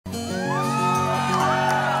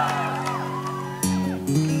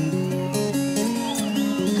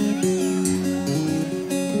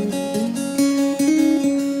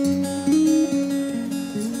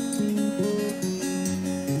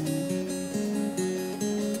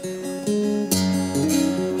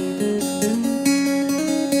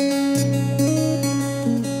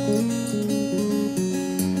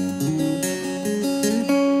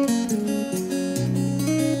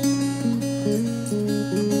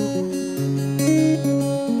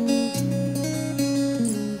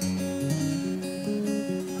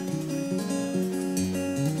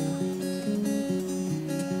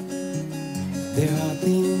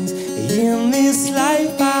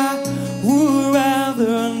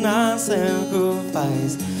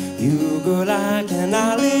sacrifice. You go like and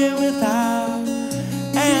I live without.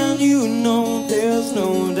 And you know there's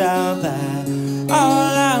no doubt that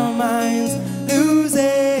all our minds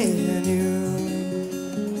losing you.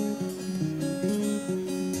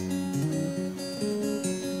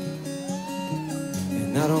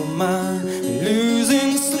 And I don't mind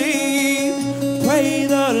losing sleep. Pray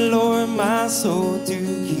the Lord my soul to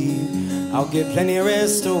keep. I'll get plenty of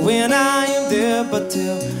rest when I am dead, but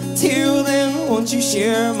till then, won't you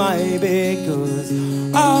share my bed? 'Cause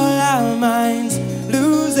all our minds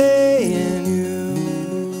losing you.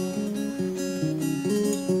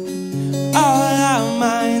 All our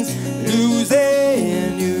minds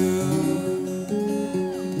losing you.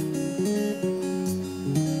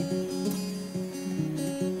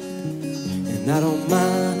 And I don't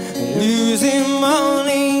mind losing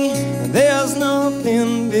money. There's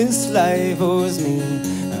nothing this life owes me.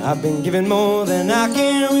 I've been given more than I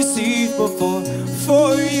can receive, but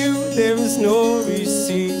for you there is no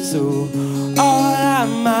receipt. So all our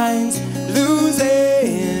minds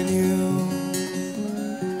losing you.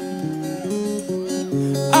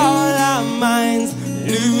 All our minds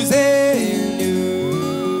losing you.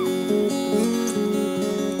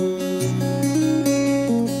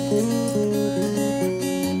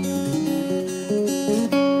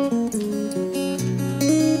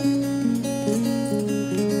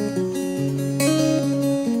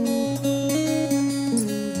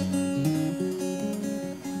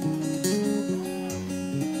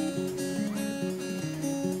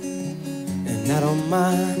 I don't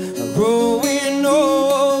mind growing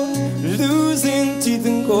old, losing teeth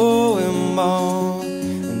and going bald.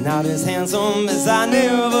 Not as handsome as I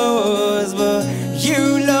never was, but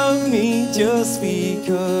you love me just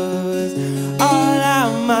because. All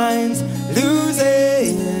our minds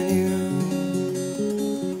losing you.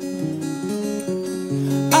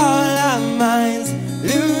 All our minds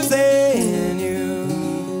losing you.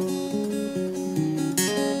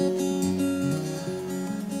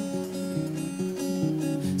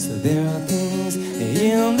 There are things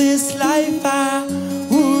in this life I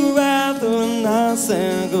would rather not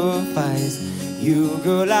sacrifice. You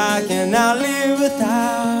go like and I live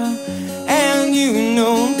without. And you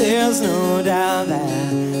know there's no doubt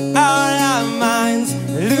that all our minds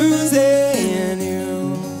losing you.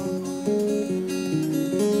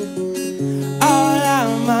 All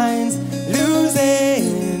our minds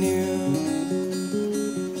losing you.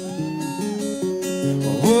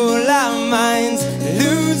 All our minds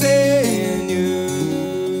losing you.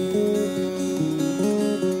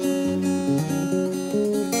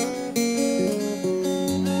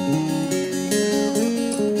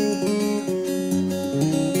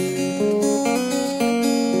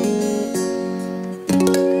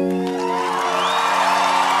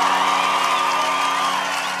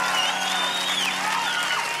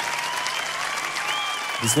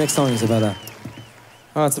 This next song is about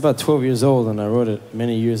it's about 12 years old, and I wrote it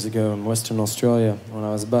many years ago in Western Australia when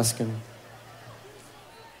I was busking.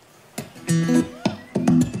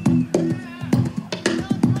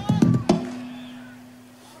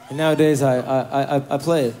 And nowadays I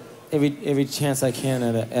play it every chance I can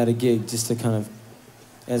at a gig, just to kind of,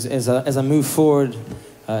 as I move forward,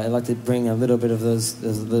 I like to bring a little bit of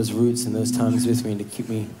those roots and those times with me to keep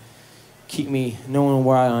me knowing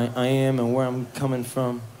where I am and where I'm coming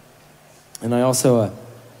from. And I also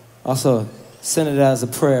sent it as a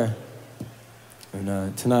prayer.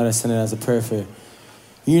 And tonight I sent it as a prayer for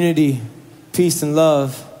unity, peace and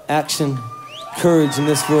love, action, courage in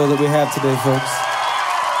this world that we have today, folks.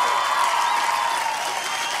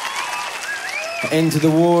 An end to the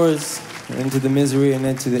wars, an end to the misery, an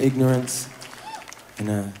end to the ignorance,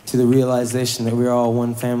 and to the realization that we're all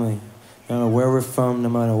one family. No matter where we're from, no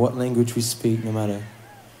matter what language we speak, no matter,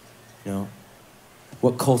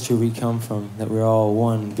 what culture we come from, that we're all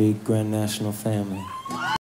one big grand national family.